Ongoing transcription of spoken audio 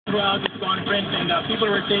throughout this conference, and people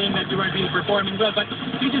were saying that you weren't really performing well, but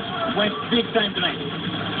you just went big time tonight.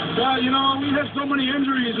 Yeah, we had so many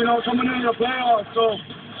injuries, coming into the playoffs. So,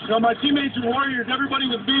 my teammates and Warriors, everybody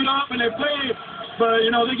was beat up and they played, but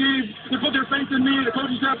they put their faith in me. The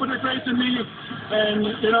coaching staff put their faith in me, and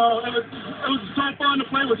it was so fun to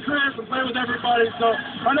play with Chris and play with everybody. So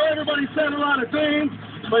I know everybody said a lot of things,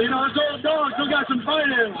 but this old dog still got some fight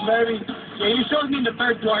in, baby. Yeah, you showed me in the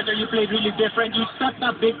third quarter you played really different. You stepped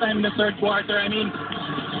up big time in the third quarter. I mean,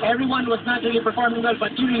 everyone was not really performing well,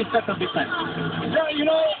 but you really stepped up big time. Yeah,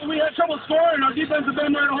 we had trouble scoring. Our defense had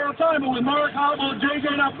been there the whole time, but with Mark, Hobble,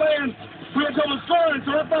 JJ not playing, we had trouble scoring.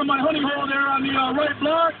 So I found my honey hole there on the right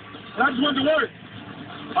block, and I just went to work.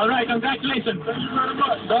 All right, congratulations. Thank you very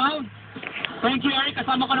much. Dom, thank you, Eric.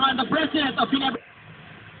 Kasama ko naman the president of Pinebra.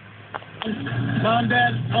 Mom,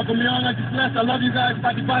 Dad, Uncle Mion, I love you guys.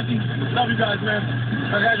 Pati. Love you guys, man.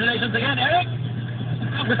 Congratulations again, Eric.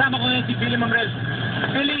 Kasama ko na si Billy Mamrel.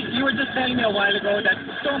 Billy, you were just telling me a while ago that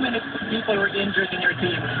so many people were injured in your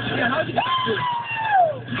team. Yeah, how did you do it?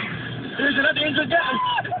 There's another injured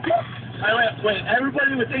guy. Wait,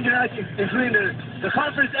 everybody was injured, including the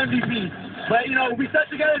conference MVP. But, we stuck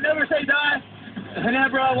together, never say die.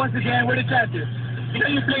 Ginebra, once again, we're the champions.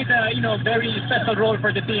 You played a very special role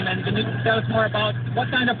for the team, and can you tell us more about what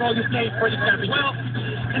kind of role you played for the championship? Well,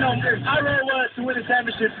 our role was to win the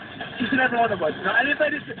championship, each and every one of us. I didn't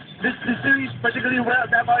play this series particularly well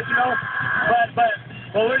that much, but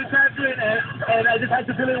we're the champion, and I just had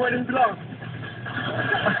to fill it where it belongs.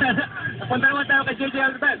 Punta naman tayo kay JJ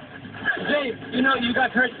Alves. Jay, you got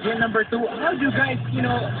hurt game number 2. How did you guys,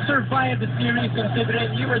 survive the series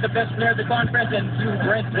considering you were the best player of the conference and you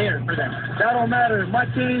weren't there for them? That don't matter. My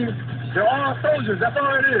team, they're all soldiers. That's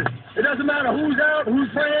all it is. It doesn't matter who's out, who's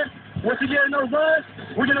playing. Once you get in those runs,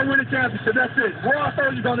 we're going to win the championship. That's it. We're all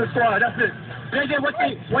soldiers on this squad. That's it. JJ, what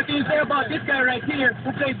can you say about this guy right here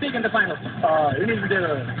who played big in the finals? He needs to get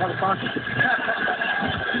another sponsorship.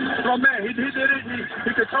 So, man, he did it.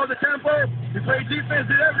 He controlled the tempo. He played defense,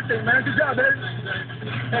 did everything, man. Good job, baby.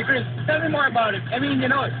 Hey, Chris, tell me more about it. I mean, it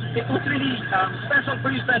was really special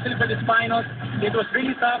for you, especially for this finals. It was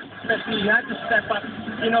really tough, especially you had to step up,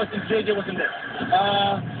 since JJ wasn't there.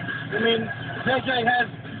 JJ has...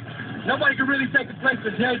 Nobody can really take the place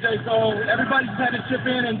of JJ, so everybody just had to chip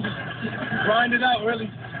in and just grind it out, really.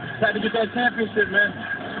 Just had to get that championship, man.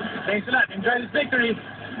 Thanks a lot. Enjoy this victory.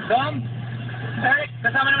 Dom, Eric,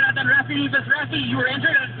 kasama naman natin Rafi. Rafi, you were injured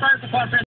at the start of the conference.